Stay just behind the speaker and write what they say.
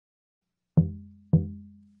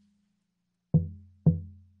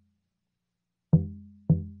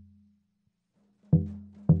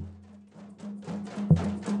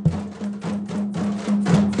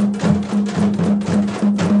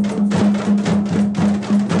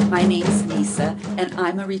My name's Neysa, and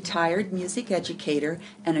I'm a retired music educator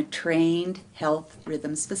and a trained health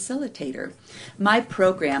rhythms facilitator. My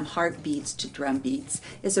program, Heartbeats to Drumbeats,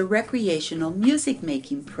 is a recreational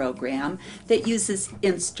music-making program that uses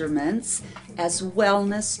instruments as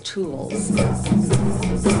wellness tools.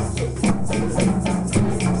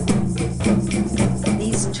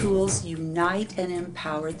 These tools unite and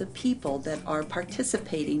empower the people that are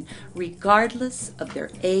participating regardless of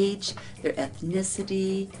their age, their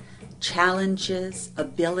ethnicity, challenges,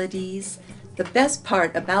 abilities. The best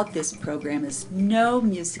part about this program is no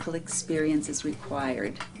musical experience is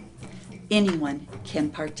required. Anyone can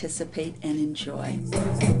participate and enjoy.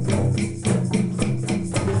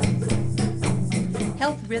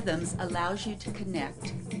 Health Rhythms allows you to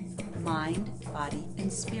connect mind, body,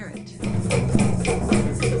 and spirit.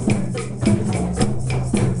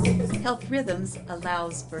 Health Rhythms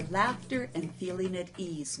allows for laughter and feeling at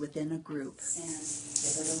ease within a group. And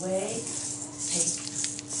give it away, take,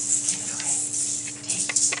 give it away, take,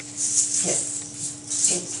 skip,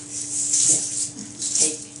 take,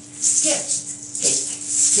 skip, take, skip, take,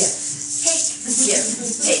 skip, take,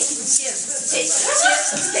 skip, take, skip, take, skip, take,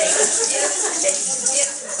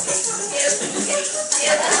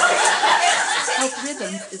 Health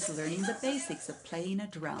Rhythms is learning the basics of playing a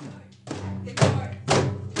drum.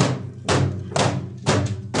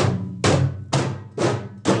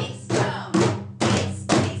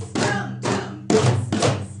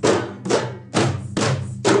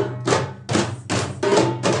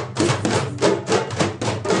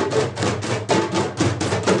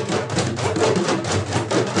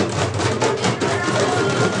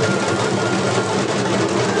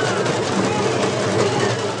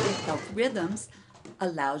 Rhythms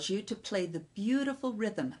allows you to play the beautiful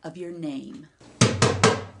rhythm of your name.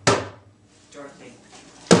 Dorothy.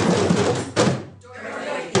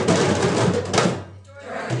 Dorothy.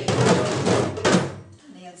 Dorothy.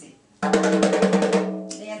 Nancy.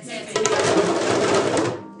 Nancy.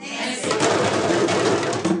 Nancy.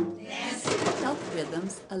 Nancy. Health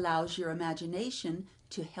Rhythms allows your imagination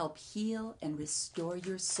to help heal and restore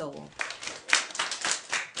your soul.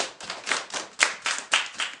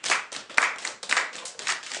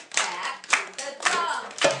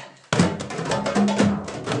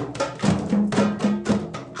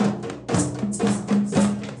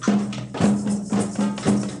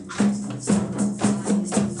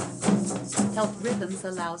 Health Rhythms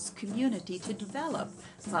allows community to develop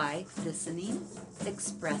by listening,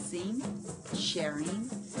 expressing,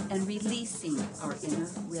 sharing, and releasing our inner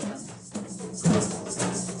rhythm.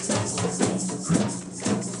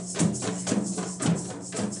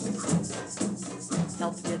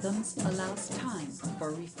 Health Rhythms allows time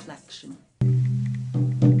for reflection.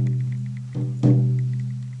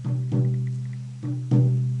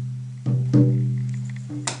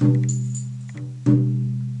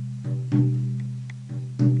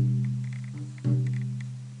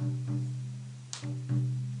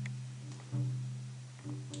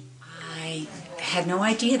 I had no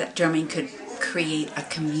idea that drumming could create a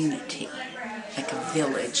community, like a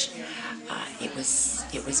village.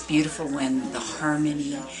 It was beautiful when the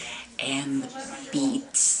harmony and the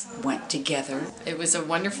beats went together. It was a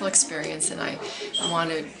wonderful experience, and I want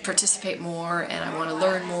to participate more, and I want to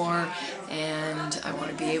learn more, and I want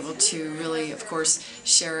to be able to really, of course,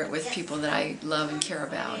 share it with people that I love and care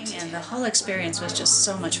about. And the whole experience was just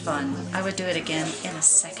so much fun. I would do it again in a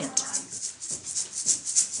second.